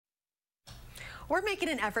We're making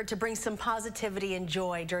an effort to bring some positivity and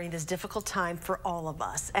joy during this difficult time for all of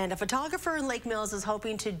us. And a photographer in Lake Mills is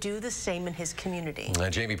hoping to do the same in his community.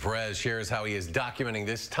 Jamie Perez shares how he is documenting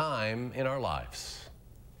this time in our lives.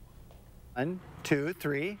 1, 2,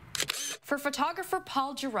 3. For photographer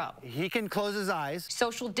Paul Gero, He can close his eyes.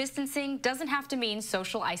 social distancing doesn't have to mean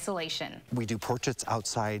social isolation. We do portraits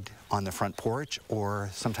outside on the front porch or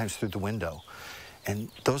sometimes through the window. And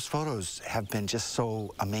those photos have been just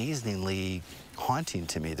so amazingly haunting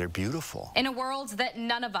to me. They're beautiful. In a world that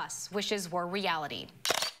none of us wishes were reality,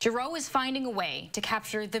 Gero is finding a way to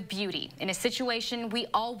capture the beauty in a situation we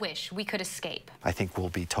all wish we could escape. I think we'll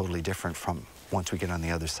be totally different from once we get on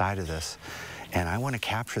the other side of this. And I want to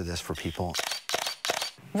capture this for people.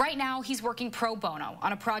 Right now, he's working pro bono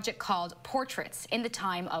on a project called Portraits in the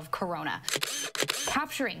Time of Corona,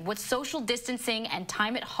 capturing what social distancing and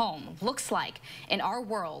time at home looks like in our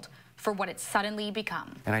world for what it's suddenly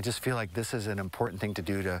become. And I just feel like this is an important thing to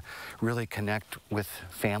do to really connect with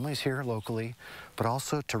families here locally, but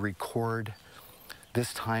also to record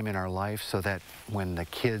this time in our life so that when the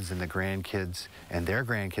kids and the grandkids and their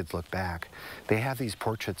grandkids look back, they have these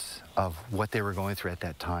portraits of what they were going through at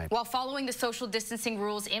that time. While following the social distancing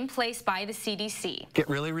rules in place by the CDC. Get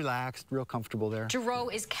really relaxed, real comfortable there. Gero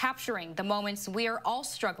is capturing the moments we are all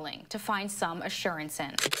struggling to find some assurance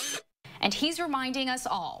in. And he's reminding us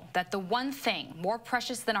all that the one thing more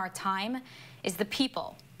precious than our time is the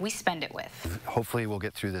people we spend it with. Hopefully we'll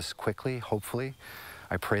get through this quickly, hopefully.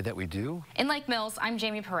 I pray that we do. In Lake Mills, I'm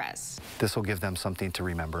Jamie Perez. This will give them something to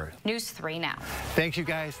remember. News 3 now. Thank you,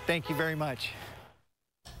 guys. Thank you very much.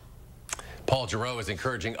 Paul Gero is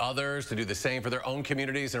encouraging others to do the same for their own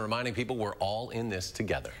communities and reminding people we're all in this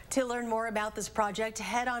together. To learn more about this project,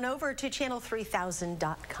 head on over to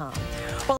channel3000.com.